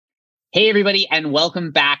Hey, everybody, and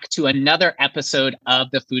welcome back to another episode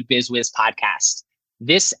of the Food Biz Wiz podcast.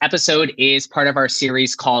 This episode is part of our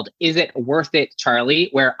series called Is It Worth It, Charlie?,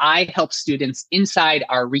 where I help students inside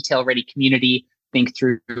our Retail Ready community think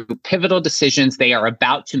through pivotal decisions they are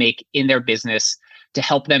about to make in their business to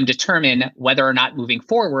help them determine whether or not moving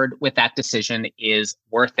forward with that decision is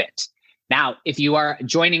worth it. Now, if you are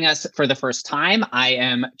joining us for the first time, I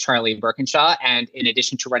am Charlie Birkinshaw, and in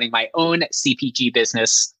addition to running my own CPG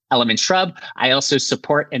business, Element Shrub, I also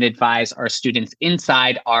support and advise our students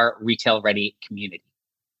inside our Retail Ready community.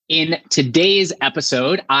 In today's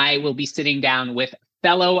episode, I will be sitting down with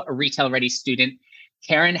fellow Retail Ready student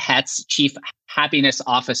Karen Hetz, Chief Happiness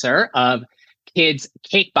Officer of Kids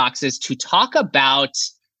Cake Boxes, to talk about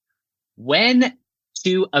when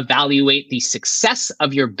to evaluate the success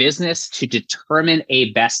of your business to determine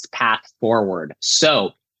a best path forward.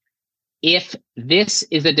 So, if this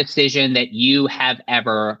is a decision that you have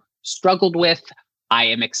ever struggled with, I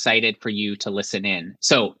am excited for you to listen in.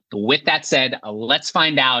 So with that said, let's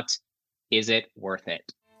find out, is it worth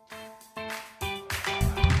it?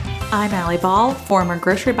 I'm Allie Ball, former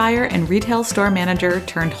grocery buyer and retail store manager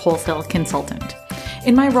turned wholesale consultant.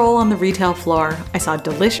 In my role on the retail floor, I saw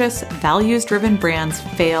delicious, values-driven brands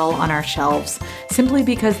fail on our shelves simply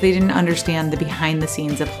because they didn't understand the behind the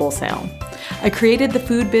scenes of wholesale. I created the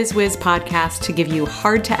Food Biz Wiz podcast to give you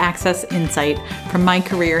hard-to-access insight from my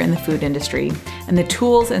career in the food industry and the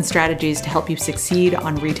tools and strategies to help you succeed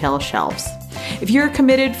on retail shelves. If you're a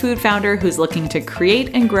committed food founder who's looking to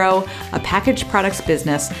create and grow a packaged products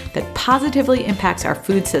business that positively impacts our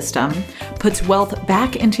food system, puts wealth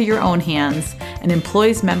back into your own hands, and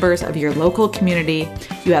employs members of your local community,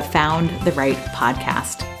 you have found the right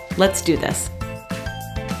podcast. Let's do this.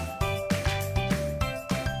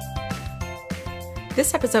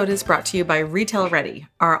 This episode is brought to you by Retail Ready,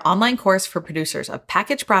 our online course for producers of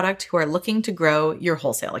packaged product who are looking to grow your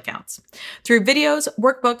wholesale accounts. Through videos,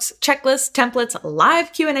 workbooks, checklists, templates,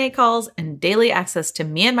 live Q&A calls, and daily access to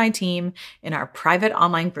me and my team in our private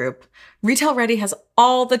online group, Retail Ready has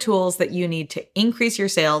all the tools that you need to increase your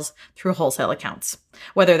sales through wholesale accounts,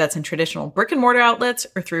 whether that's in traditional brick and mortar outlets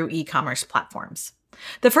or through e-commerce platforms.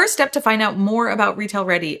 The first step to find out more about Retail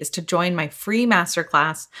Ready is to join my free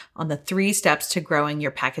masterclass on the 3 steps to growing your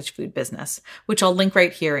packaged food business, which I'll link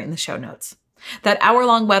right here in the show notes. That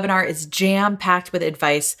hour-long webinar is jam-packed with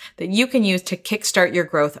advice that you can use to kickstart your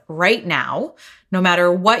growth right now, no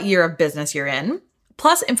matter what year of business you're in,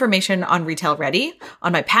 plus information on Retail Ready,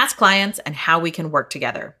 on my past clients, and how we can work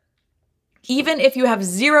together. Even if you have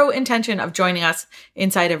zero intention of joining us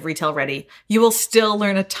inside of Retail Ready, you will still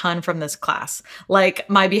learn a ton from this class, like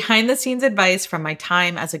my behind the scenes advice from my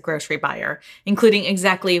time as a grocery buyer, including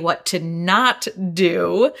exactly what to not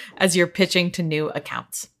do as you're pitching to new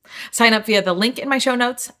accounts. Sign up via the link in my show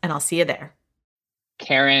notes, and I'll see you there.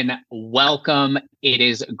 Karen, welcome. It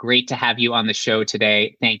is great to have you on the show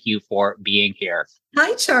today. Thank you for being here.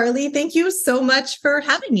 Hi, Charlie. Thank you so much for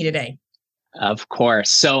having me today. Of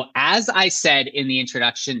course. So as I said in the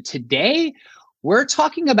introduction, today we're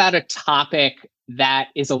talking about a topic that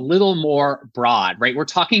is a little more broad, right? We're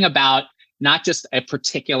talking about not just a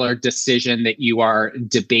particular decision that you are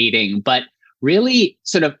debating, but really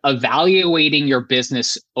sort of evaluating your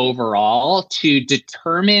business overall to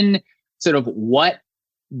determine sort of what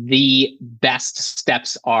the best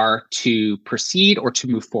steps are to proceed or to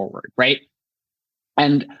move forward, right?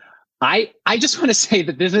 And I just want to say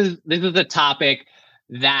that this is a topic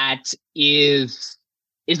that is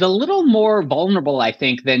a little more vulnerable, I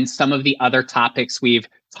think, than some of the other topics we've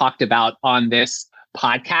talked about on this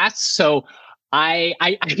podcast. So I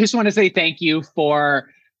just want to say thank you for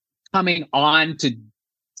coming on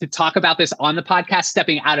to talk about this on the podcast,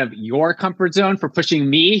 stepping out of your comfort zone, for pushing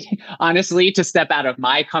me, honestly, to step out of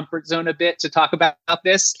my comfort zone a bit to talk about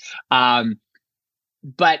this.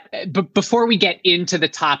 But before we get into the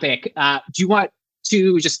topic, do you want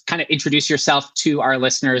to just kind of introduce yourself to our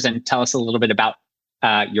listeners and tell us a little bit about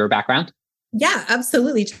your background? Yeah,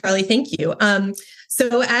 absolutely, Charlie. Thank you.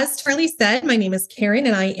 So as Charlie said, my name is Karen,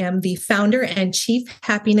 and I am the founder and chief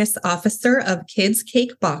happiness officer of Kids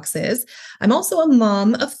Cake Boxes. I'm also a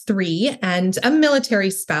mom of 3 and a military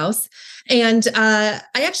spouse. And I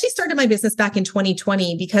actually started my business back in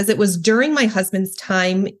 2020 because it was during my husband's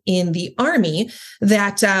time in the Army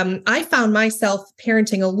that I found myself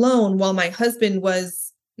parenting alone while my husband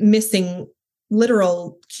was missing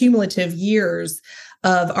literal cumulative years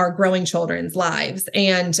of our growing children's lives.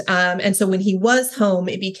 And so when he was home,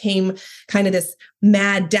 it became kind of this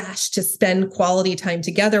mad dash to spend quality time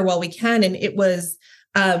together while we can. And it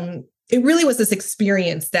really was this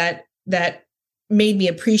experience that made me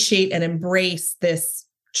appreciate and embrace this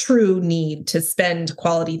true need to spend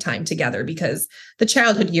quality time together, because the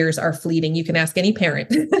childhood years are fleeting. You can ask any parent.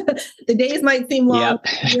 The days might seem long,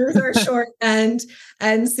 Yep. years are short, and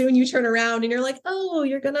soon you turn around and you're like, oh,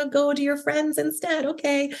 you're gonna go to your friends instead.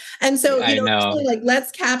 Okay. And so, I know. really, like,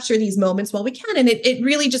 let's capture these moments while we can. And it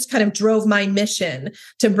really just kind of drove my mission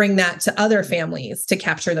to bring that to other families, to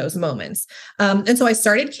capture those moments. And so I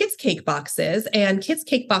started Kids Cake Boxes, and Kids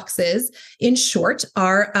Cake Boxes, in short,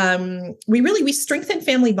 are we strengthen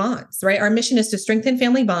family bonds, right? Our mission is to strengthen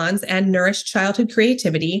family bonds and nourish childhood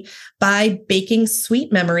creativity by baking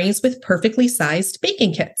sweet memories with perfectly sized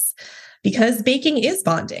baking kits. Because baking is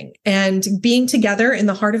bonding, and being together in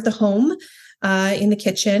the heart of the home, in the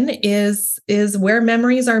kitchen, is where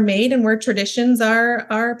memories are made and where traditions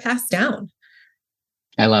are passed down.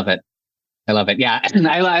 I love it. I love it. Yeah. And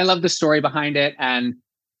I love the story behind it. And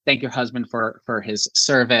thank your husband for his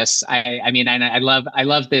service. I mean, and I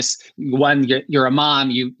love this one. You're a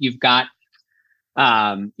mom. You've got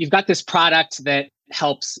this product that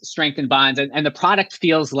helps strengthen bonds, and the product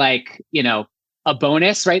feels like, a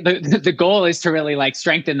bonus, right? The goal is to really like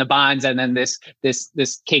strengthen the bonds, and then this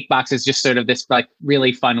cake box is just sort of this like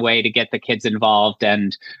really fun way to get the kids involved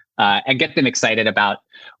and get them excited about,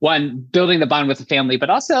 one, building the bond with the family, but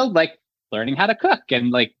also like learning how to cook and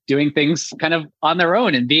like doing things kind of on their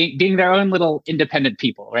own and being their own little independent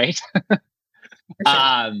people, right?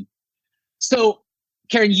 Sure. So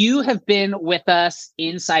Karen, you have been with us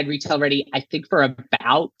inside Retail Ready, I think, for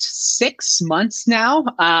about 6 months now.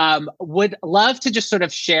 Would love to just sort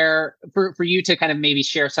of share for you to kind of maybe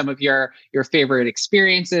share some of your favorite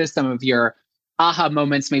experiences, some of your aha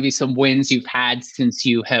moments, maybe some wins you've had since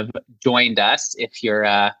you have joined us, if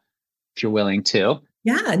you're willing to.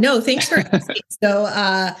 Yeah, no, thanks for asking.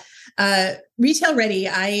 So, Retail Ready,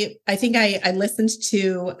 I think I listened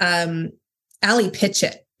to Allie pitch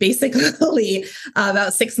it basically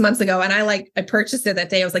about 6 months ago. And I purchased it that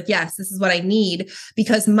day. I was like, yes, this is what I need,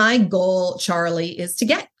 because my goal, Charlie, is to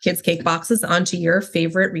get Kids Cake Boxes onto your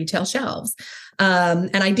favorite retail shelves.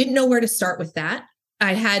 And I didn't know where to start with that.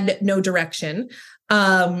 I had no direction,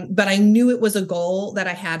 but I knew it was a goal that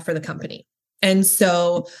I had for the company. And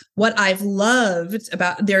so what I've loved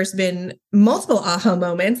about, there's been multiple aha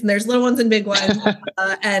moments, and there's little ones and big ones,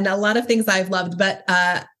 and a lot of things I've loved. But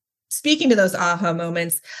speaking to those aha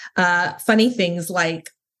moments, funny things like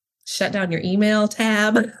shut down your email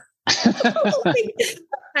tab.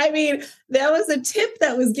 I mean, that was a tip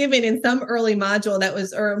that was given in some early module that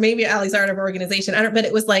was, or maybe Allie's Art of Organization. But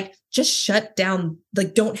it was like, just shut down,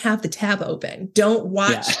 like, don't have the tab open. Don't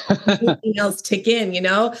watch emails tick in,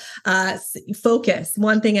 focus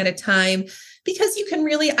one thing at a time, because you can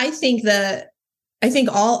really, I think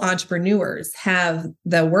all entrepreneurs have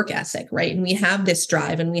the work ethic, right? And we have this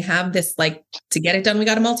drive, and we have this, like, to get it done, we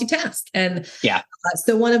got to multitask. And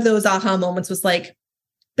so one of those aha moments was like,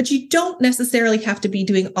 but you don't necessarily have to be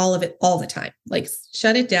doing all of it all the time. Like,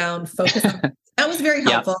 shut it down, focus on it. That was very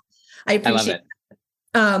helpful. I appreciate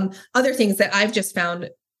it. Other things that I've just found,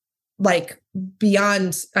 like,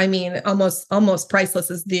 beyond, I mean, almost priceless,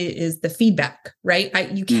 is the feedback, right?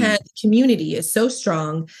 Community is so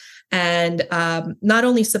strong, and not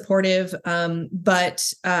only supportive,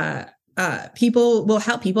 but people will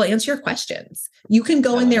help people answer your questions. You can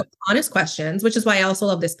go in there with honest questions, which is why I also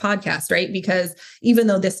love this podcast, right? Because even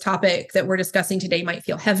though this topic that we're discussing today might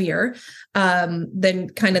feel heavier than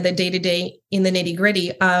kind of the day-to-day in the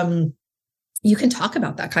nitty-gritty, you can talk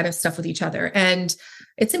about that kind of stuff with each other. And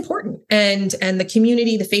it's important. And the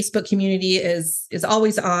community, the Facebook community is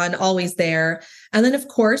always on, always there. And then, of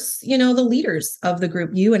course, the leaders of the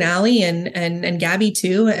group, you and Allie and Gabby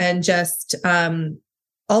too, and just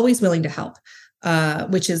always willing to help,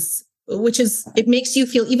 which is, it makes you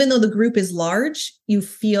feel, even though the group is large, you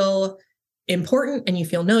feel important, and you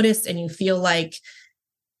feel noticed, and you feel like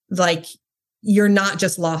you're not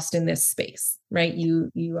just lost in this space, right?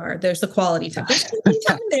 You are, there's a quality time. There's quality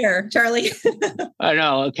time there, Charlie. I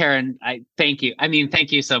know, Karen, I thank you. I mean,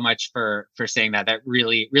 thank you so much for saying that. That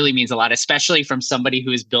really, really means a lot, especially from somebody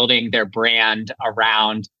who is building their brand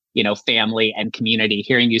around, family and community.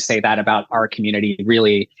 Hearing you say that about our community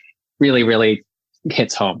really, really, really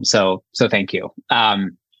hits home. So thank you.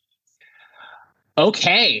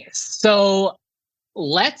 Okay. So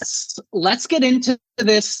let's get into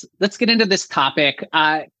this. Let's get into this topic.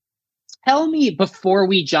 Tell me, before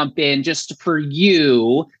we jump in, just for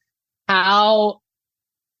you, how,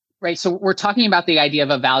 right? So we're talking about the idea of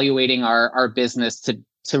evaluating our business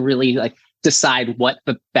to really like decide what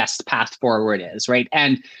the best path forward is, right?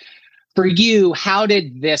 And for you, how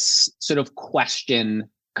did this sort of question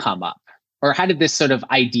come up, or how did this sort of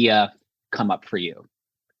idea come up for you?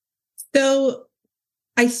 So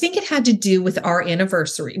I think it had to do with our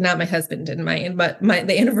anniversary, not my husband and mine, but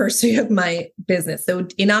the anniversary of my business. So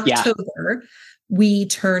in October, we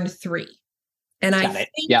turned 3. And I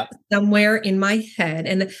think somewhere in my head,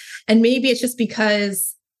 and maybe it's just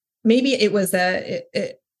because maybe it was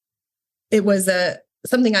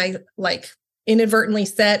something I like inadvertently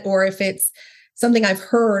said, or if it's something I've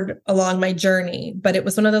heard along my journey, but it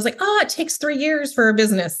was one of those like, oh, it takes 3 years for a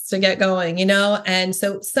business to get going, And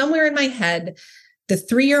so somewhere in my head, the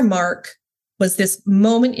 3-year mark was this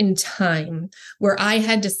moment in time where I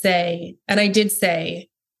had to say, and I did say,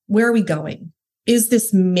 where are we going? Is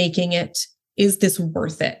this making it? Is this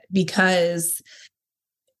worth it? Because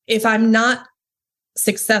if I'm not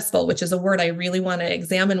successful, which is a word I really want to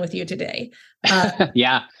examine with you today.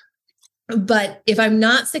 But if I'm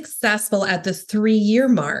not successful at the 3-year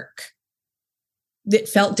mark, it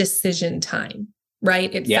felt decision time,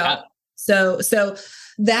 right? It felt so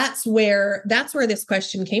that's where this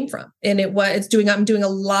question came from. And I'm doing a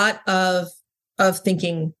lot of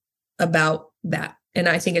thinking about that. And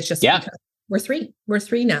I think it's just because we're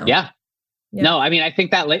 3 now. Yeah. No, I mean, I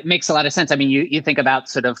think that makes a lot of sense. I mean, you think about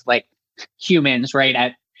sort of like humans, right?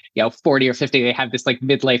 At 40 or 50, they have this like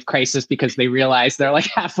midlife crisis because they realize they're like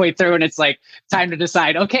halfway through and it's like time to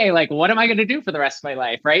decide, okay, like what am I going to do for the rest of my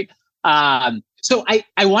life, right? So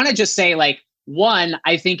I want to just say, like, one,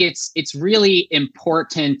 I think it's really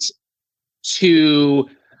important to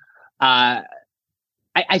I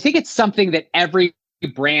think it's something that every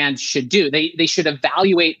brand should do. They should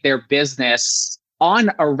evaluate their business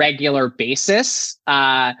on a regular basis,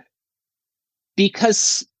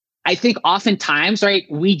 because I think oftentimes, right,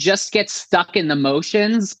 we just get stuck in the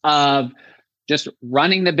motions of just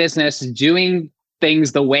running the business, doing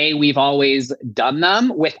things the way we've always done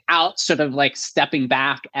them without sort of like stepping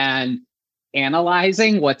back and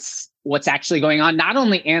analyzing what's actually going on. Not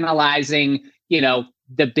only analyzing,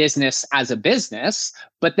 the business as a business,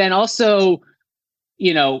 but then also,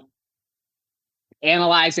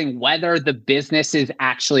 analyzing whether the business is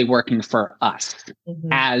actually working for us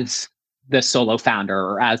as the solo founder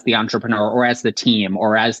or as the entrepreneur or as the team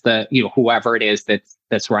or as the, whoever it is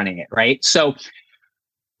that's running it. Right. So,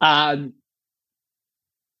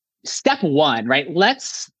 step one, right.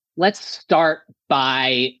 Let's start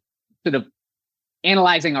by sort of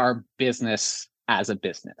analyzing our business as a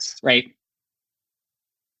business. Right.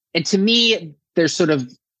 And to me, there's sort of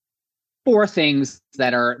 4 things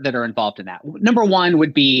that are involved in that. Number one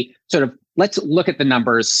would be sort of, let's look at the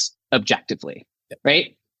numbers objectively,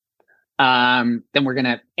 right? Then we're going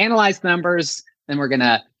to analyze the numbers. Then we're going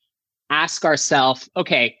to ask ourselves,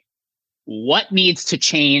 okay, what needs to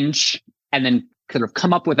change? And then sort of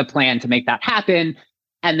come up with a plan to make that happen.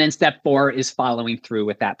 And then step 4 is following through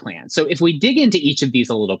with that plan. So if we dig into each of these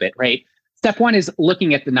a little bit, right? Step 1 is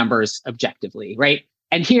looking at the numbers objectively, right?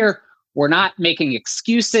 And here, we're not making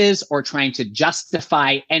excuses or trying to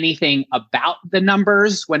justify anything about the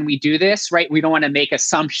numbers when we do this, right? We don't want to make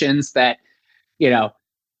assumptions that,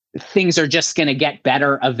 things are just going to get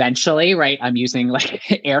better eventually, right? I'm using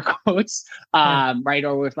like air quotes, right?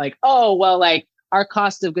 Or with like, oh, well, like our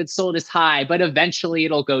cost of goods sold is high, but eventually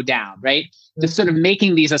it'll go down, right? Just sort of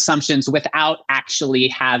making these assumptions without actually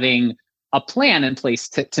having a plan in place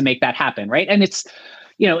to make that happen, right? And it's,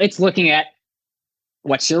 it's looking at,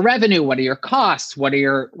 what's your revenue? What are your costs? What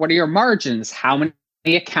are your margins? How many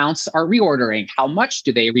accounts are reordering? How much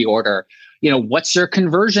do they reorder? What's your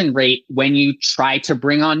conversion rate when you try to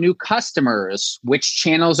bring on new customers? Which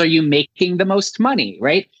channels are you making the most money,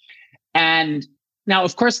 right? And now,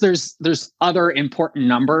 of course, there's other important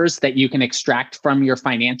numbers that you can extract from your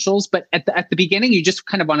financials, but at the beginning, you just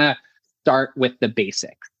kind of want to start with the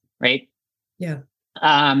basics, right? Yeah.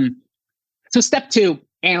 So step 2,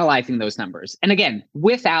 analyzing those numbers. And again,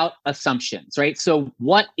 without assumptions, right? So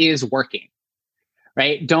what is working,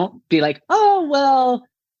 right? Don't be like, oh, well,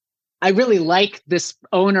 I really like this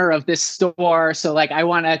owner of this store. So like, I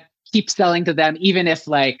want to keep selling to them, even if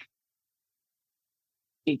like,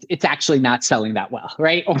 it's actually not selling that well,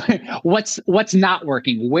 right? Or what's not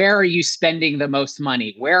working? Where are you spending the most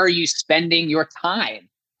money? Where are you spending your time?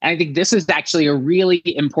 And I think this is actually a really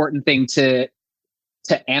important thing to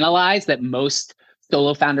analyze that most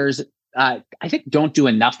solo founders, I think, don't do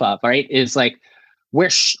enough of, right? Is like, where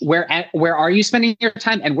are you spending your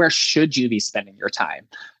time and where should you be spending your time?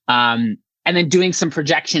 And then doing some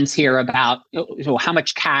projections here about how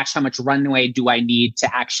much cash, how much runway do I need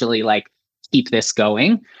to actually like keep this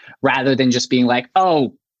going, rather than just being like,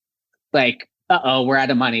 oh, like, we're out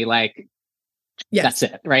of money. Like, that's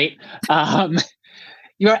it, right? And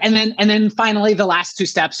then finally, the last 2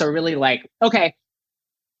 steps are really like, okay,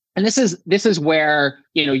 and this is where,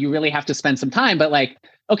 you really have to spend some time, but like,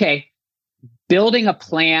 okay, building a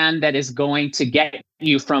plan that is going to get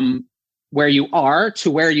you from where you are to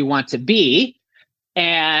where you want to be,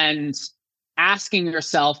 and asking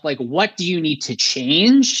yourself, like, what do you need to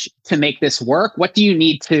change to make this work? What do you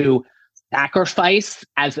need to sacrifice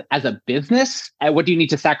as a business? And what do you need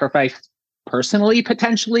to sacrifice personally,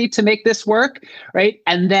 potentially, to make this work, right?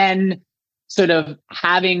 And then sort of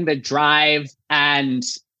having the drive and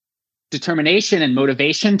determination and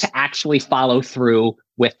motivation to actually follow through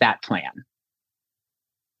with that plan.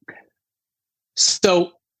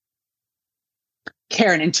 So,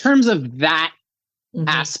 Karen, in terms of that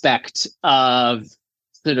aspect of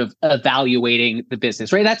sort of evaluating the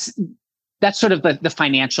business, right? That's sort of the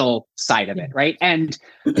financial side of it, right? And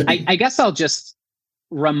I guess I'll just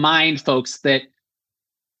remind folks that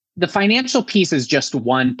the financial piece is just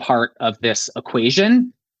one part of this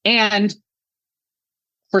equation. And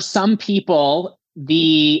for some people,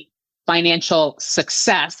 the financial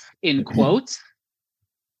success, in quotes,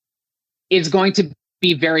 is going to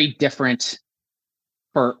be very different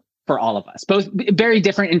for all of us, both very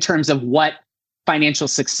different in terms of what financial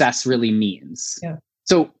success really means. Yeah.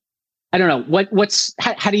 So I don't know,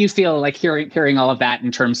 how do you feel like hearing all of that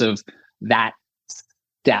in terms of that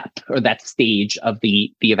step or that stage of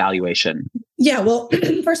the evaluation? Yeah, well,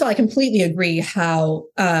 first of all, I completely agree how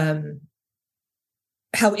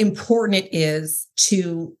important it is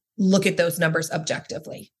to look at those numbers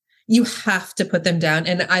objectively. You have to put them down.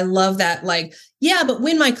 And I love that, like, yeah, but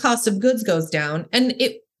when my cost of goods goes down, and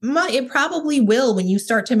it probably will when you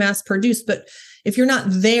start to mass produce, but if you're not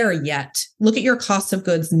there yet, look at your cost of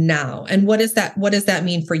goods now. And what does that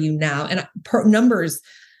mean for you now? And numbers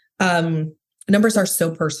are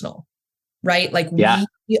so personal, right? Like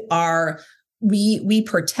we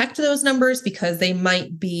protect those numbers because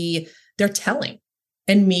they're telling.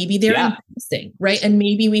 And maybe they're embarrassing, right? And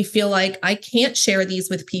maybe we feel like I can't share these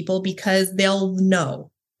with people because they'll know.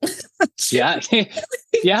 Yeah.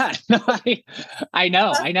 No, I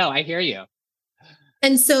know. I hear you.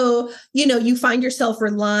 And so, you find yourself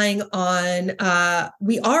relying on,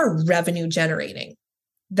 we are revenue generating.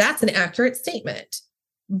 That's an accurate statement.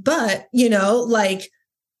 But, like,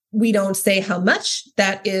 we don't say how much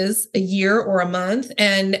that is a year or a month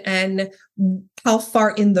and how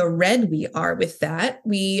far in the red we are with that.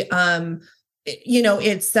 We,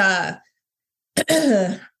 it's,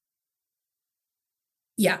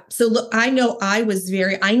 yeah. So look, I know I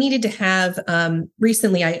needed to have,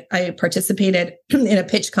 recently I participated in a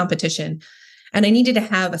pitch competition, and I needed to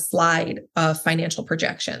have a slide of financial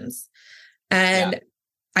projections, and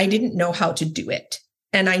I didn't know how to do it.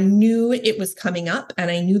 And I knew it was coming up,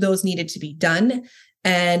 and I knew those needed to be done.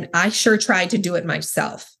 And I sure tried to do it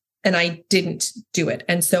myself, and I didn't do it.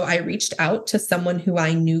 And so I reached out to someone who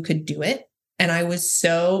I knew could do it. And I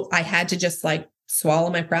had to just like swallow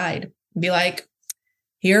my pride and be like,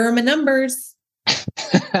 here are my numbers.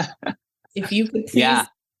 If you could please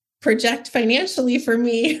project financially for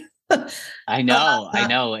me. I know.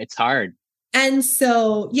 It's hard. And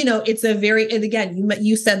so, it's and again,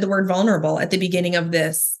 you said the word vulnerable at the beginning of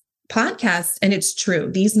this podcast, and it's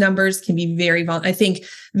true. These numbers can be very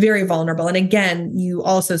vulnerable. And again, you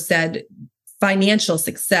also said financial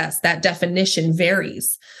success, that definition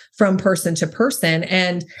varies from person to person.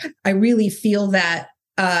 And I really feel that,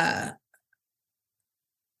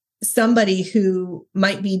 somebody who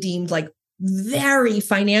might be deemed like very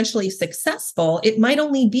financially successful, it might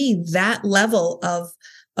only be that level of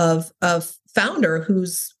founder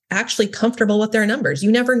who's actually comfortable with their numbers.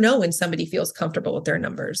 You never know when somebody feels comfortable with their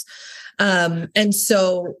numbers. And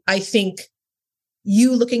so I think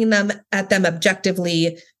you looking at them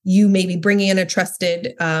objectively, you maybe bringing in a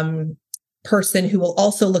trusted person who will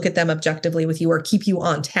also look at them objectively with you, or keep you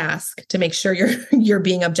on task to make sure you're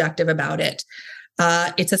being objective about it.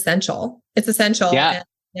 It's essential. It's essential. Yeah.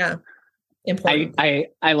 Important.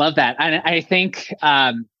 I love that. And I think,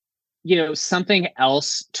 something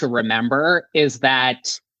else to remember is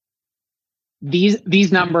that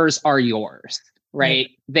these numbers are yours, right?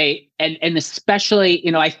 They, and especially,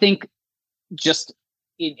 I think just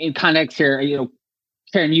in context here,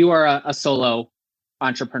 Karen, you are a solo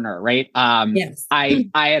entrepreneur, right? Yes. I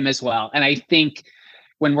am as well. And I think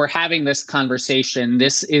when we're having this conversation,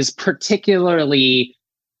 this is particularly,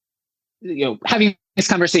 having this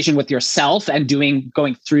conversation with yourself and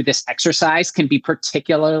going through this exercise can be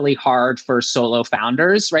particularly hard for solo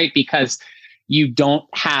founders, right? Because you don't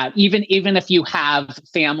have, even if you have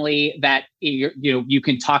family that you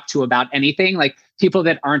can talk to about anything, like people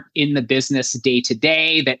that aren't in the business day to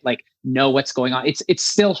day, that like know what's going on. It's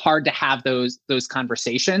still hard to have those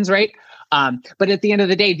conversations, right? But at the end of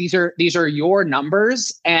the day, these are your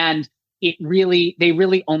numbers, and they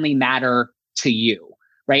really only matter to you,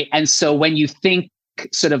 right? And so when you think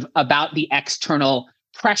sort of about the external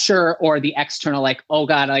pressure or the external, like, oh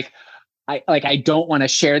God, I don't want to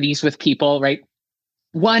share these with people, right?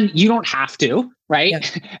 One, you don't have to, right?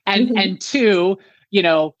 Yeah. And two,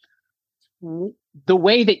 the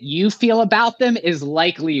way that you feel about them is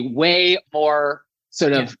likely way more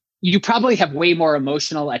sort of, you probably have way more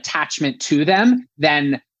emotional attachment to them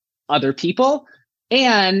than other people.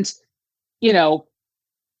 And,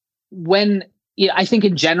 I think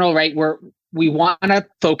in general, right, we want to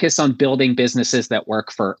focus on building businesses that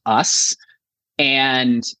work for us.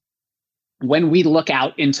 And when we look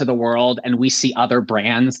out into the world and we see other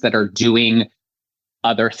brands that are doing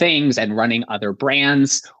other things and running other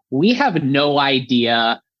brands, we have no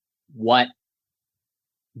idea what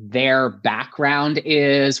their background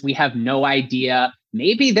is. We have no idea.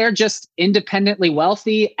 Maybe they're just independently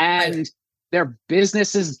wealthy and their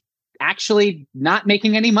business is actually not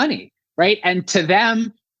making any money, right? And to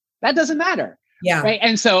them, that doesn't matter. Yeah. Right.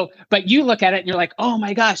 And so, but you look at it and you're like, oh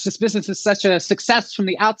my gosh, this business is such a success from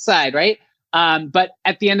the outside, right? But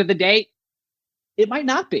at the end of the day, it might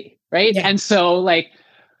not be, right? Yeah. And so, like,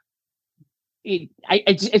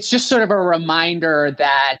 it's just sort of a reminder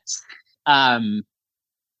that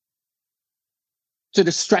sort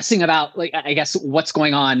of stressing about, like, I guess, what's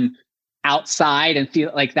going on outside and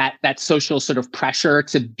feel like that social sort of pressure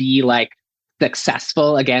to be like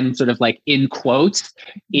successful, again, sort of like in quotes,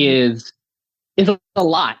 is a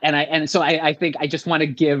lot. And so I think I just want to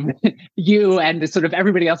give you and sort of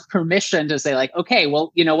everybody else permission to say, like, okay,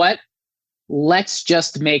 well, you know what? Let's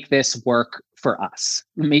just make this work for us.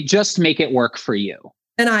 Just make it work for you.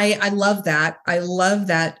 And I love that. I love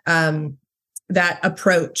that that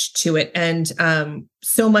approach to it. And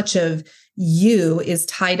so much of you is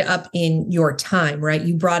tied up in your time, right?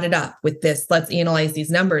 You brought it up with this, let's analyze these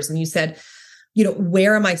numbers. And you said,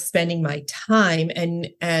 where am I spending my time?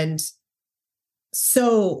 And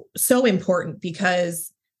so important,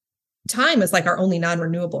 because time is like our only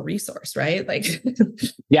non-renewable resource, right? Like,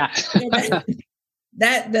 yeah,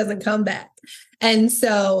 that doesn't come back. And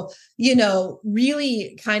so,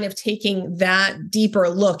 really kind of taking that deeper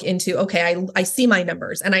look into, okay, I see my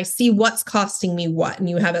numbers and I see what's costing me what, and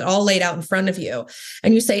you have it all laid out in front of you.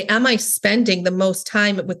 And you say, am I spending the most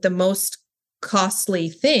time with the most costly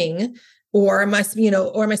thing? Or am I spending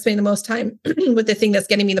the most time with the thing that's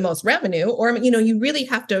getting me the most revenue? Or, you really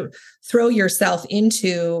have to throw yourself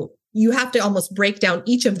into, you have to almost break down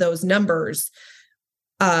each of those numbers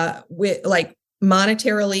with, like,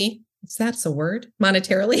 monetarily. Is that a word?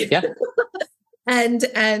 Monetarily? Yeah. and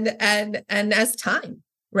as time,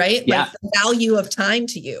 right? Yeah. Like the value of time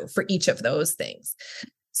to you for each of those things.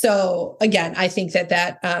 So again, I think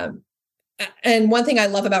that and one thing I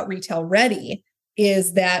love about Retail Ready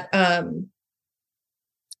is that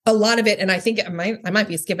a lot of it, and I think I might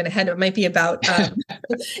be skipping ahead. It might be about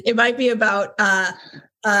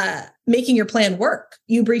making your plan work.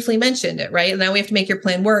 You briefly mentioned it, right? And now we have to make your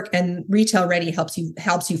plan work, and Retail Ready helps you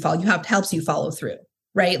follow. helps you follow through,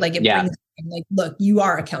 right? Like it brings, like, look, you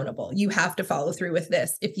are accountable. You have to follow through with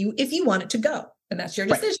this if you want it to go, and that's your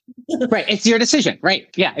decision. Right. It's your decision, right?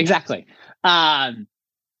 Yeah, exactly.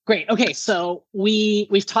 Great. Okay. So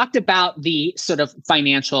we've talked about the sort of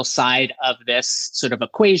financial side of this sort of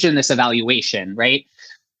equation, this evaluation, right?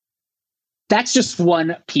 That's just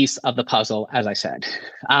one piece of the puzzle, as I said.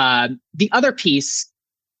 The other piece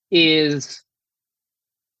is,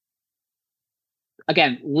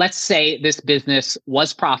 again, let's say this business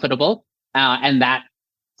was profitable, and that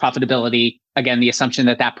profitability, again, the assumption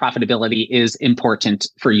that profitability is important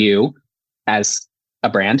for you as a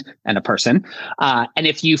brand and a person. And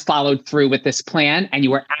if you followed through with this plan and you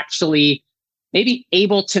were actually maybe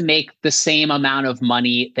able to make the same amount of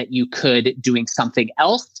money that you could doing something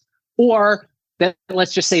else, or that,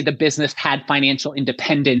 let's just say, the business had financial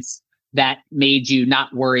independence that made you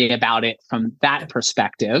not worry about it from that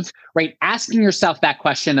perspective, right? Asking yourself that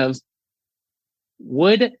question of,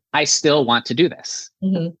 would I still want to do this?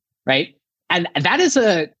 Mm-hmm. Right? And that is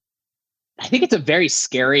I think it's a very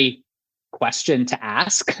scary question to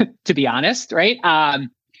ask, to be honest, right? I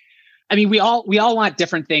mean, we all want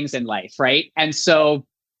different things in life, right? And so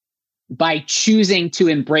by choosing to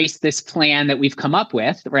embrace this plan that we've come up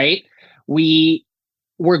with, right,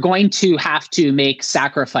 we're going to have to make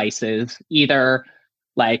sacrifices, either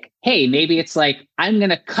like, hey, maybe it's like, I'm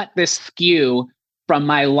going to cut this SKU from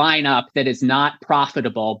my lineup that is not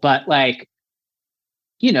profitable, but like,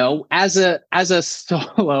 as a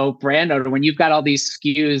solo brand owner, when you've got all these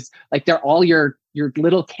SKUs, like they're all your your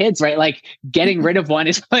little kids, right? Like getting rid of one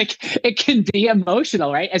is like, it can be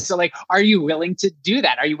emotional, right? And so like, are you willing to do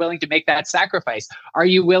that? Are you willing to make that sacrifice? Are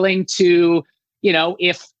you willing to,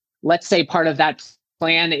 if let's say part of that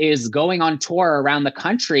plan is going on tour around the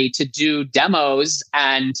country to do demos,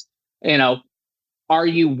 and, are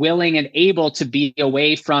you willing and able to be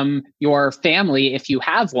away from your family if you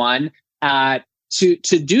have one, to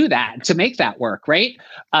do that, to make that work, right?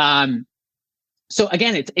 So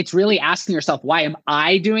again, it's really asking yourself, why am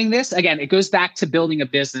I doing this? Again, it goes back to building a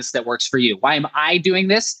business that works for you. Why am I doing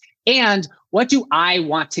this? And what do I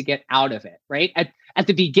want to get out of it, right? At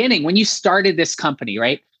the beginning, when you started this company,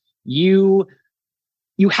 right, you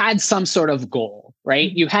had some sort of goal,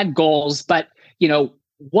 right? You had goals, but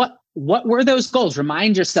what were those goals?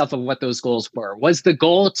 Remind yourself of what those goals were. Was the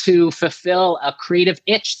goal to fulfill a creative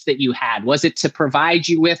itch that you had? Was it to provide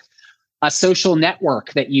you with a social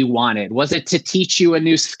network that you wanted? Was it to teach you a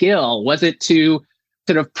new skill? Was it to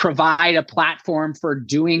sort of provide a platform for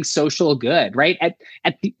doing social good, right?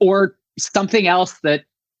 Or something else that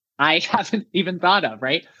I haven't even thought of,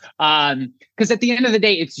 right? Because at the end of the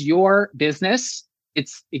day, it's your business,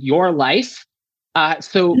 it's your life.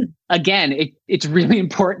 So again, it's really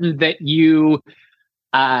important that you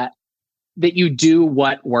do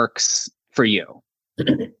what works for you.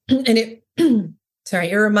 And it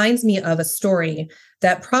reminds me of a story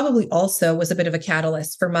that probably also was a bit of a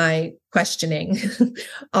catalyst for my questioning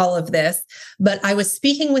all of this. But I was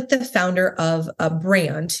speaking with the founder of a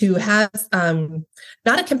brand who has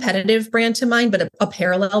not a competitive brand to mine, but a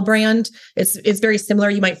parallel brand. It's very similar.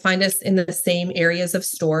 You might find us in the same areas of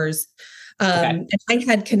stores. And I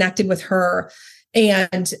had connected with her,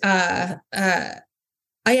 and I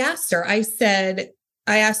asked her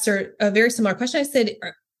a very similar question. I said,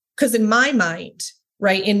 because in my mind,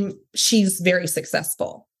 right, she's very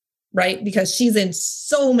successful, right? Because she's in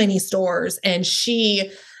so many stores, and she's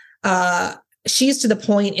to the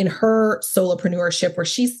point in her solopreneurship where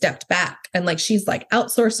she stepped back and like, she's like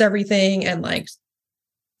outsourced everything, and like,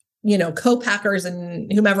 co-packers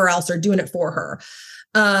and whomever else are doing it for her.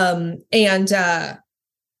 But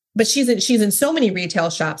she's in so many retail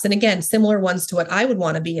shops, and again, similar ones to what I would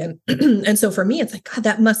want to be in. And so for me, it's like, God,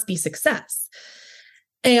 that must be success.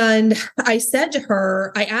 And I said to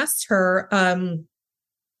her, I asked her,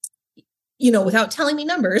 without telling me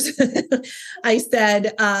numbers, I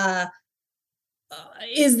said,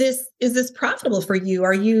 is this profitable for you?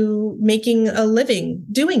 Are you making a living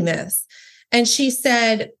doing this? And she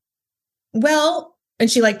said, well, and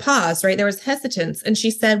she like paused, right? There was hesitance. And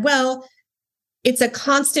she said, well, it's a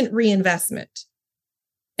constant reinvestment.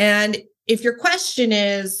 And if your question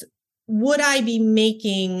is, would I be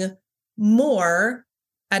making more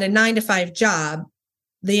at a 9-to-5 job?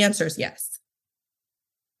 The answer is yes.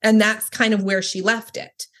 And that's kind of where she left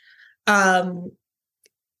it.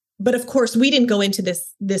 But of course, we didn't go into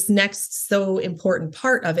this next so important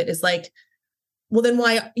part of it, is like, well, then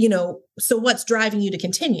why, so what's driving you to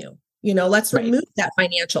continue? Let's remove that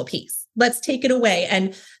financial piece. Let's take it away.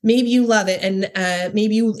 And maybe you love it. And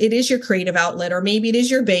maybe it is your creative outlet, or maybe it is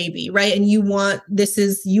your baby, right? And you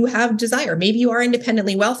have desire. Maybe you are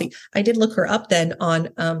independently wealthy. I did look her up then on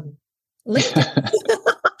LinkedIn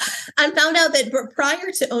and found out that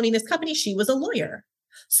prior to owning this company, she was a lawyer.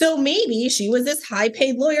 So maybe she was this high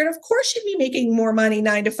paid lawyer. And of course she'd be making more money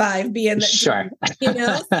 9-to-5 being that, sure.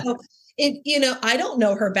 So I don't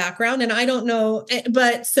know her background, and I don't know,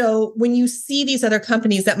 but so when you see these other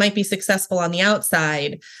companies that might be successful on the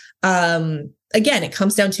outside, again, it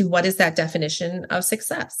comes down to what is that definition of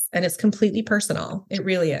success, and it's completely personal. It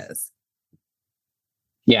really is.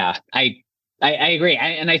 Yeah, I agree.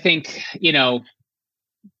 And I think,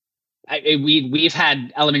 we've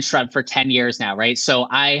had Element Shrub for 10 years now, right? So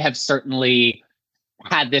I have certainly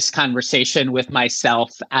had this conversation with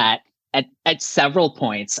myself at several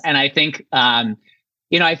points. And I think, I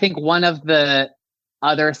think one of the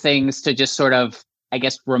other things to just sort of, I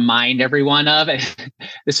guess, remind everyone of,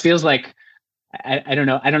 this feels like, I don't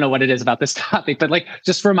know what it is about this topic, but like,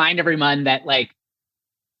 just remind everyone that like,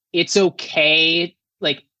 it's okay.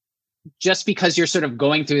 Like, just because you're sort of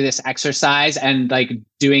going through this exercise and like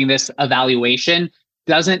doing this evaluation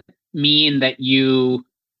doesn't mean that you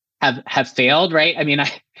have failed, right? I mean,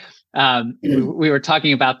 we were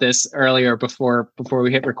talking about this earlier before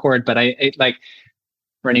we hit record, but I like,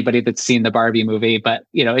 for anybody that's seen the Barbie movie, but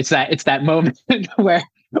it's that moment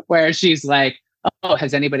where she's like, oh,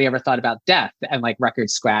 has anybody ever thought about death? And like record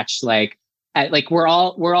scratch, like we're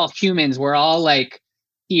all humans. We're all like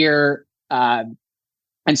here.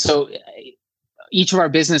 And so each of our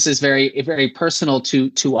business is very, very personal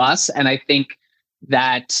to us. And I think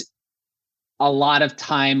that a lot of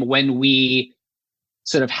time when we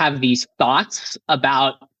sort of have these thoughts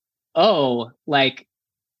about, oh, like,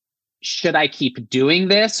 should I keep doing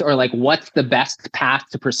this? Or like, what's the best path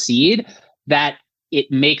to proceed? That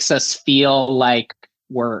it makes us feel like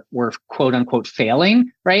we're quote unquote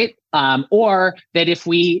failing, right? Or that if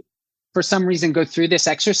we, for some reason, go through this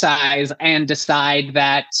exercise and decide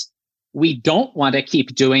that we don't want to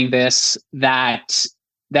keep doing this, that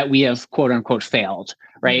we have quote unquote failed,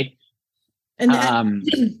 right? And that,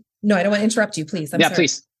 no, I don't want to interrupt you, please. I'm sorry.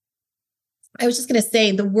 Please. I was just going to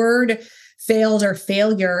say the word failed or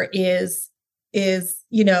failure is,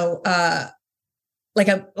 you know, I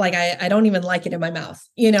don't even like it in my mouth,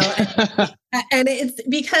 you know, and it's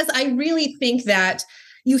because I really think that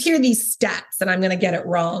you hear these stats, and I'm going to get it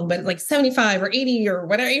wrong, but like 75 or 80 or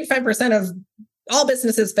whatever, 85% of all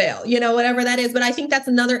businesses fail, you know, whatever that is. But I think that's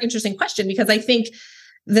another interesting question, because I think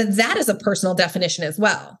that is a personal definition as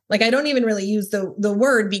well. Like, I don't even really use the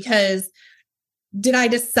word, because did I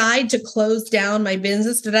decide to close down my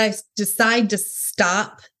business? Did I decide to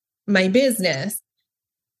stop my business?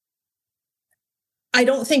 I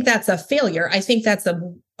don't think that's a failure. I think that's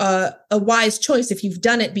a wise choice if you've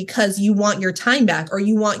done it because you want your time back or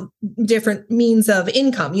you want different means of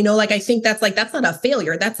income. You know, like, I think that's not a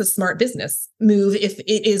failure. That's a smart business move if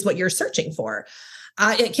it is what you're searching for.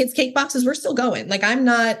 At Kids Cake Boxes, we're still going. Like, I'm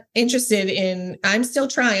not interested in, I'm still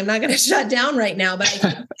trying. I'm not going to shut down right now,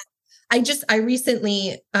 but I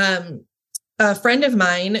recently, a friend of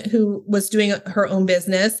mine who was doing her own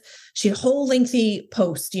business, she had a whole lengthy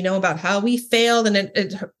post, you know, about how we failed. And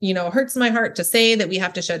it you know, hurts my heart to say that we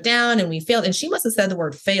have to shut down and we failed. And she must have said the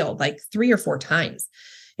word failed like 3 or 4 times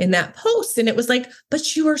in that post. And it was like,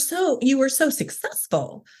 but you were so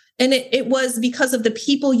successful. And it was because of the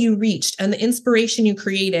people you reached and the inspiration you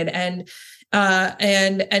created. And,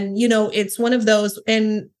 you know, it's one of those,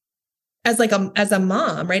 and as a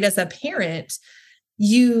mom, right, as a parent,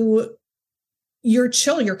 you're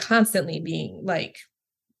constantly being like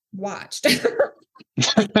watched everywhere.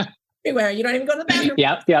 You don't even go to the bathroom.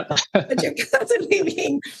 Yep. But you're constantly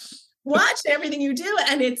being watched, everything you do.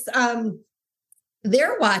 And it's,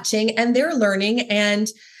 they're watching and they're learning. And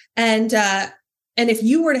if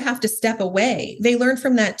you were to have to step away, they learn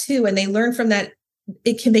from that too. And they learn from that.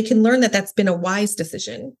 They can learn that that's been a wise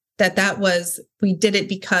decision, we did it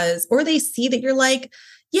because, or they see that you're like,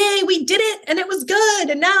 yay, we did it and it was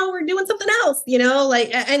good. And now we're doing something else, you know, like,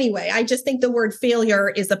 anyway, I just think the word failure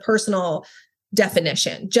is a personal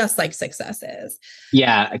definition, just like success is.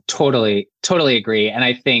 Yeah, I totally agree. And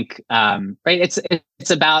I think, right,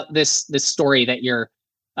 it's about this story that you're,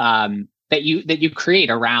 that you create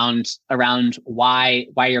around why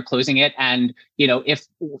you're closing it. And, you know, if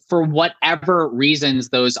for whatever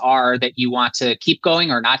reasons those are that you want to keep going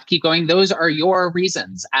or not keep going, those are your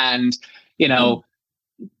reasons. And, you know,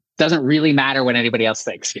 doesn't really matter what anybody else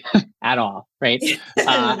thinks at all. Right.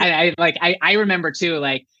 And I remember too,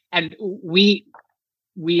 like, and we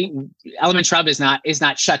Element Shrub is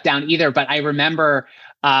not shut down either. But I remember,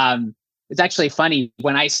 it's actually funny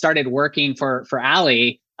when I started working for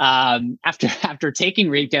Allie, after taking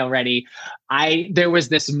Retail Ready, there was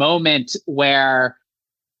this moment where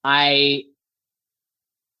I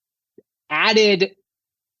added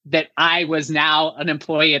that I was now an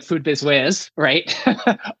employee at Food Biz Wiz, right,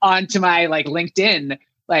 onto my like LinkedIn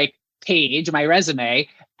like page, my resume,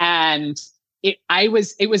 and it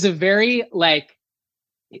was a very like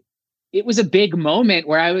it was a big moment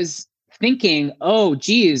where I was thinking, oh,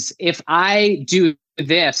 geez, if I do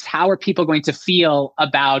this, how are people going to feel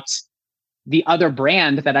about the other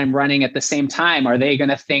brand that I'm running at the same time? Are they going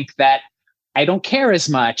to think that I don't care as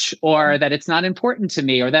much, or that it's not important to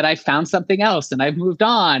me, or that I found something else and I've moved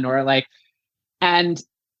on, or like, and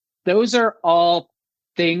those are all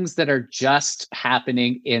things that are just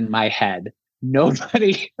happening in my head.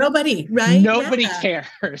 Nobody, right? Nobody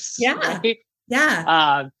cares. Yeah. Right?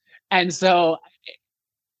 Yeah. And so,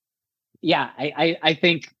 yeah, I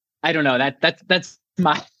think, I don't know, that's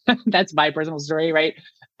my, that's my personal story. Right.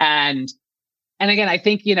 And again, I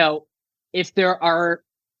think, you know, if there are,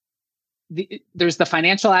 there's the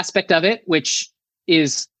financial aspect of it, which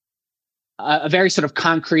is a very sort of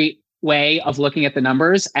concrete way of looking at the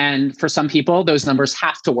numbers. And for some people, those numbers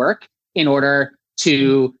have to work in order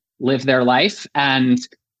to live their life and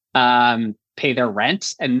pay their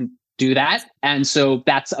rent and do that. And so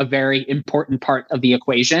that's a very important part of the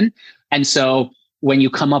equation. And so when you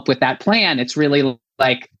come up with that plan, it's really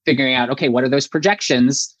like figuring out, okay, what are those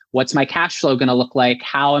projections? What's my cash flow going to look like?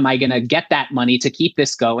 How am I going to get that money to keep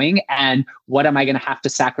this going? And what am I going to have to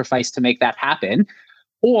sacrifice to make that happen?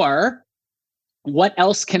 Or what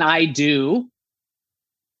else can I do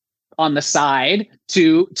on the side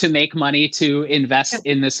to make money to invest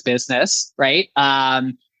in this business, right?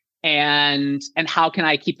 And how can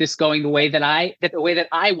I keep this going the way that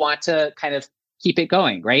I want to kind of keep it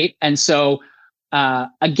going, right? And so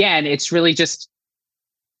again, it's really just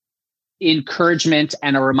encouragement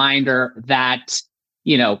and a reminder that,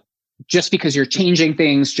 just because you're changing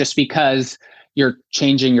things, just because you're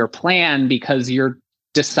changing your plan, because you're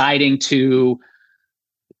deciding to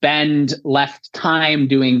spend less time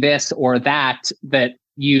doing this or that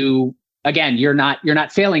you're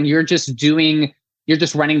not failing. You're just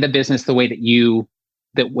running the business the way that you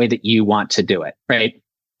want to do it, right?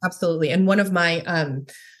 Absolutely. And one of my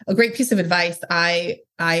a great piece of advice I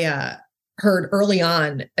heard early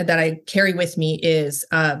on that I carry with me is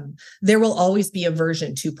there will always be a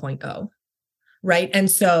version 2.0, right? And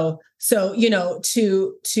so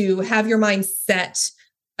to have your mind set.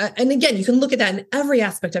 And again, you can look at that in every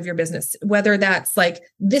aspect of your business, whether that's like,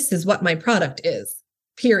 this is what my product is,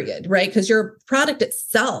 period, right? Because your product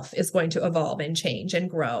itself is going to evolve and change and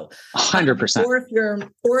grow. 100%.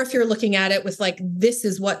 Or if you're looking at it with like, this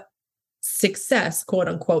is what success, quote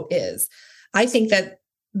unquote, is. I think that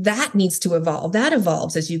needs to evolve. That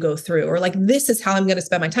evolves as you go through, or like, this is how I'm going to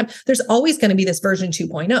spend my time. There's always going to be this version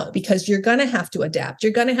 2.0 because you're going to have to adapt.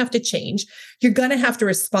 You're going to have to change. You're going to have to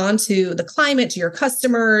respond to the climate, to your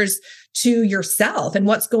customers, to yourself and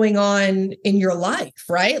what's going on in your life,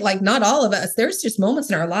 right? Like not all of us, there's just moments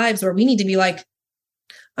in our lives where we need to be like,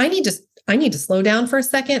 I need to slow down for a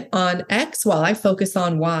second on X while I focus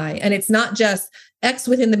on Y. And it's not just X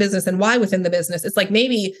within the business and Y within the business. It's like,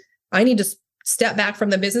 maybe I need to step back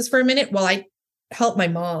from the business for a minute while I help my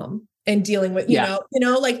mom and dealing with,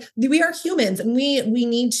 like we are humans and we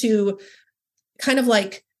need to kind of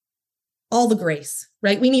like all the grace,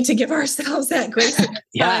 right? We need to give ourselves that grace.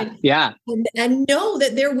 Yeah. And know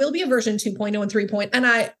that there will be a version 2.0 and 3.0.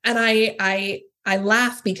 And I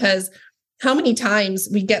laugh because how many times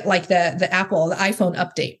we get like the iPhone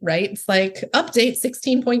update, right? It's like update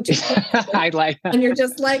 16.2. I like that. And you're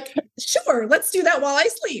just like, sure, let's do that while I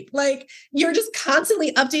sleep. Like you're just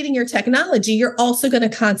constantly updating your technology. You're also going to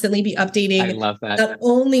constantly be updating I love that. Not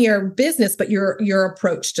only your business, but your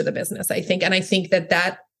approach to the business, I think. And I think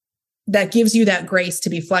that gives you that grace to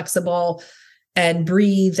be flexible and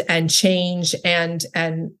breathe and change and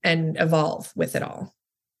evolve with it all.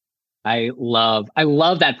 I love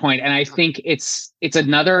that point. And I think it's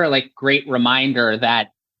another like great reminder that,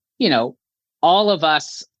 all of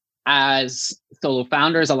us as solo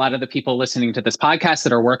founders, a lot of the people listening to this podcast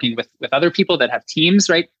that are working with other people that have teams,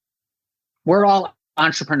 right? We're all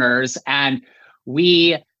entrepreneurs and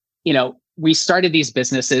we started these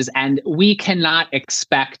businesses and we cannot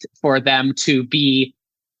expect for them to be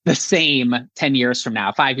the same 10 years from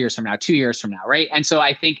now, 5 years from now, 2 years from now, right? And so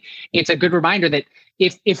I think it's a good reminder that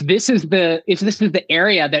if this is the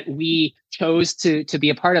area that we chose to be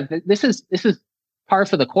a part of, this is par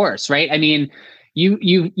for the course, right? I mean,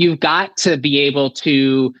 you've got to be able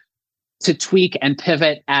to tweak and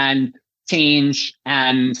pivot and change,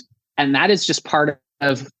 and that is just part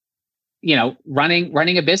of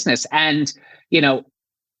running a business. And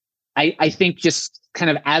I think just kind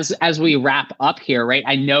of as we wrap up here, right?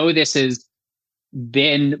 I know this has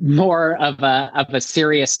been more of a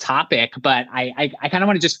serious topic, but I kind of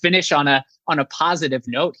want to just finish on a positive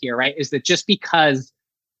note here, right? Is that just because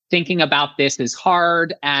thinking about this is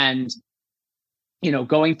hard and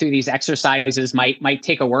going through these exercises might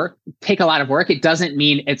take a lot of work, it doesn't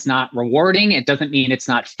mean it's not rewarding. It doesn't mean it's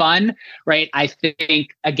not fun, right? I think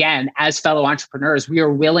again, as fellow entrepreneurs, we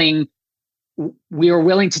are willing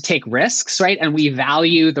to take risks, right? And we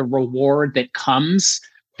value the reward that comes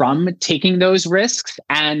from taking those risks.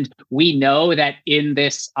 And we know that in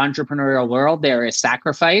this entrepreneurial world, there is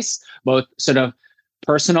sacrifice, both sort of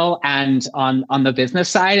personal and on the business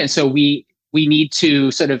side. And so we need to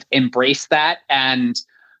sort of embrace that and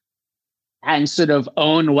sort of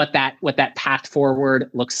own what that path forward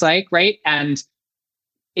looks like, right? And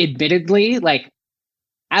admittedly, like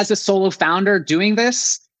as a solo founder doing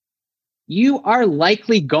this, you are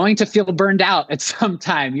likely going to feel burned out at some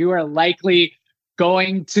time. You are likely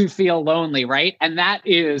going to feel lonely, right? And that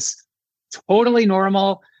is totally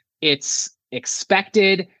normal. It's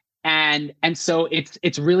expected. And so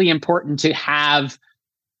it's really important to have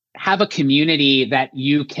a community that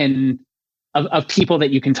you can of people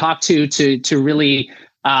that you can talk to really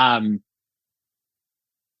to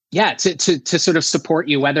sort of support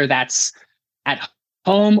you, whether that's at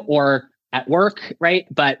home or at work, right?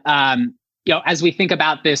 But as we think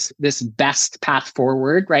about this best path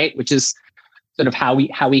forward, right, which is sort of how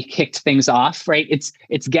we kicked things off, right?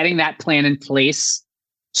 It's getting that plan in place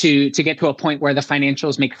to get to a point where the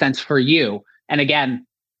financials make sense for you. And again,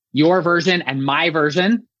 your version and my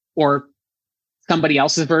version or somebody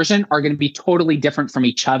else's version are going to be totally different from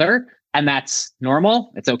each other. And that's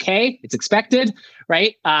normal. It's okay. It's expected,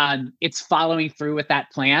 right? It's following through with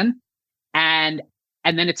that plan. And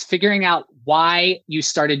then it's figuring out why you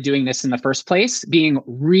started doing this in the first place, being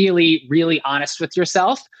really, really honest with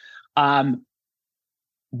yourself.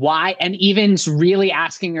 Why, and even really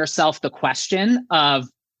asking yourself the question of,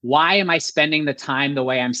 why am I spending the time the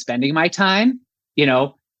way I'm spending my time? You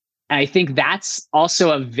know, and I think that's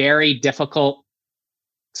also a very difficult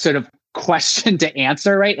sort of question to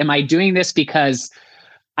answer, right? Am I doing this because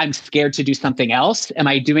I'm scared to do something else? Am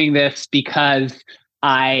I doing this because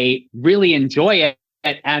I really enjoy it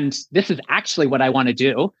and this is actually what I want to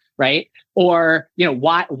do, right? Or, you know,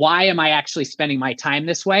 why am I actually spending my time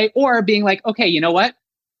this way? Or being like, okay, you know what?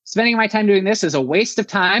 Spending my time doing this is a waste of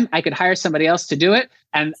time. I could hire somebody else to do it,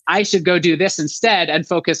 and I should go do this instead and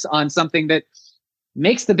focus on something that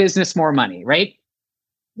makes the business more money, right?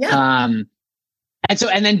 Yeah.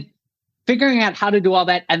 And then figuring out how to do all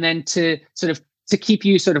that, and then to keep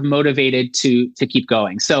you sort of motivated to keep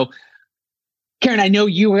going. So, Karen, I know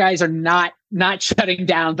you guys are not shutting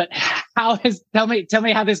down, but tell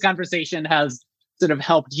me how this conversation has sort of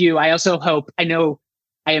helped you. I also hope,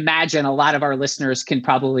 I imagine a lot of our listeners can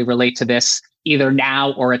probably relate to this either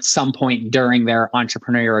now or at some point during their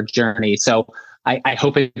entrepreneurial journey. So I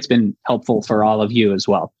hope it's been helpful for all of you as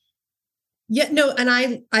well. Yeah, no, and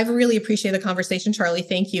I really appreciate the conversation, Charlie.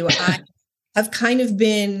 Thank you. I've kind of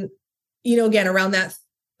been, again, around that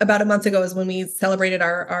about a month ago is when we celebrated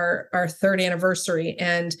our third anniversary,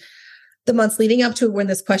 and the months leading up to it when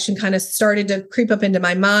this question kind of started to creep up into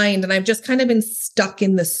my mind. And I've just kind of been stuck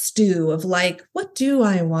in the stew of like, what do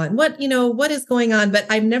I want? What is going on? But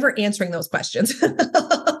I'm never answering those questions.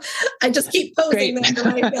 I just keep posing them to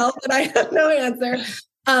myself, but I have no answer.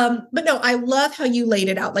 But no, I love how you laid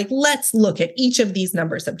it out. Like, let's look at each of these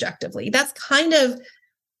numbers objectively. That's kind of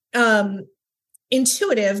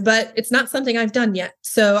intuitive, but it's not something I've done yet.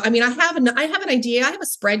 So, I mean, I have an idea. I have a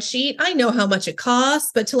spreadsheet. I know how much it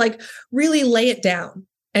costs, but to like really lay it down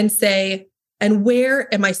and say, and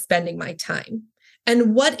where am I spending my time?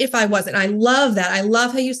 And what if I wasn't? I love that. I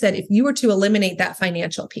love how you said, if you were to eliminate that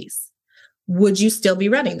financial piece, would you still be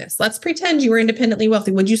running this? Let's pretend you were independently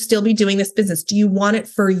wealthy. Would you still be doing this business? Do you want it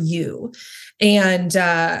for you? And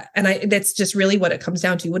that's just really what it comes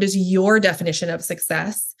down to. What is your definition of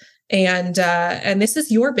success? And this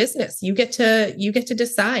is your business. You get to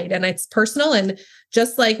decide, and it's personal. And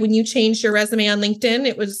just like when you changed your resume on LinkedIn,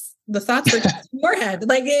 it was the thoughts were just in your head.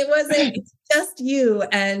 Like it wasn't just you.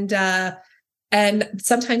 And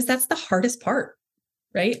sometimes that's the hardest part,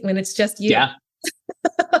 right? When it's just you. Yeah.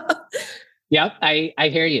 Yep. I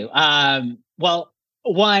hear you. Well,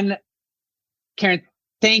 one, Karen,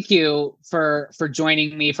 thank you for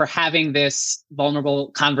joining me, for having this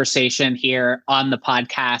vulnerable conversation here on the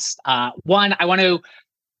podcast. One, I want to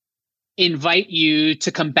invite you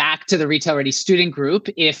to come back to the Retail Ready student group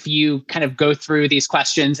if you kind of go through these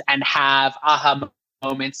questions and have aha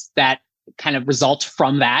moments that kind of result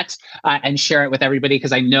from that, and share it with everybody,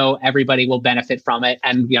 because I know everybody will benefit from it.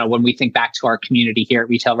 And when we think back to our community here at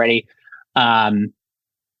Retail Ready, I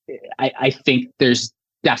think there's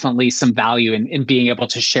definitely some value in being able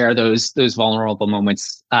to share those vulnerable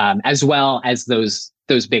moments, as well as those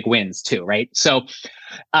big wins too, right? So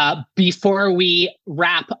before we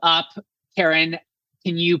wrap up, Karen,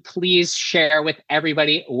 can you please share with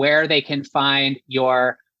everybody where they can find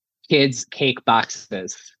your Kids Cake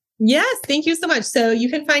Boxes? Yes, thank you so much. So you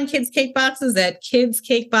can find Kids Cake Boxes at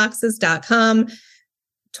kidscakeboxes.com.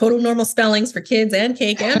 Total normal spellings for kids and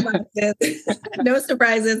cake and boxes. No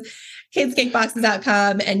surprises.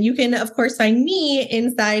 kidscakeboxes.com. And you can, of course, find me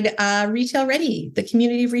inside Retail Ready, the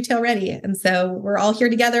community of Retail Ready. And so we're all here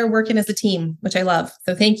together working as a team, which I love.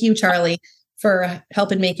 So thank you, Charlie, for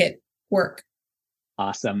helping make it work.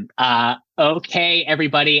 Awesome. Okay,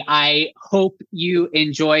 everybody. I hope you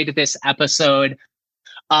enjoyed this episode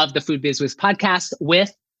of the Food Biz Wiz podcast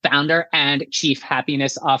with founder and Chief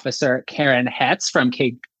Happiness Officer Karen Hetz from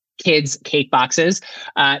Kids Cake Boxes.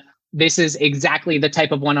 This is exactly the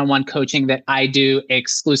type of one-on-one coaching that I do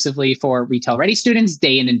exclusively for Retail Ready students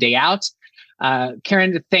day in and day out.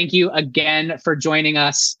 Karen, thank you again for joining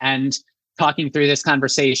us and talking through this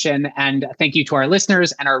conversation. And thank you to our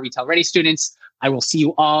listeners and our Retail Ready students. I will see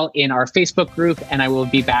you all in our Facebook group, and I will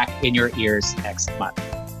be back in your ears next month.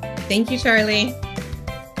 Thank you, Charlie.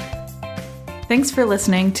 Thanks for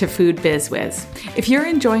listening to Food Biz Wiz. If you're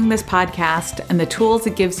enjoying this podcast and the tools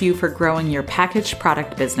it gives you for growing your packaged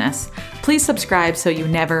product business, please subscribe so you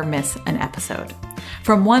never miss an episode.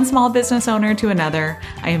 From one small business owner to another,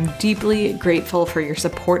 I am deeply grateful for your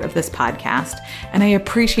support of this podcast, and I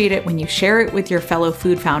appreciate it when you share it with your fellow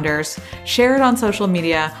food founders, share it on social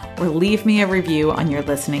media, or leave me a review on your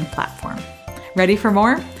listening platform. Ready for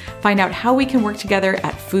more? Find out how we can work together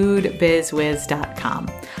at foodbizwiz.com.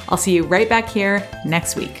 I'll see you right back here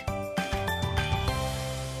next week.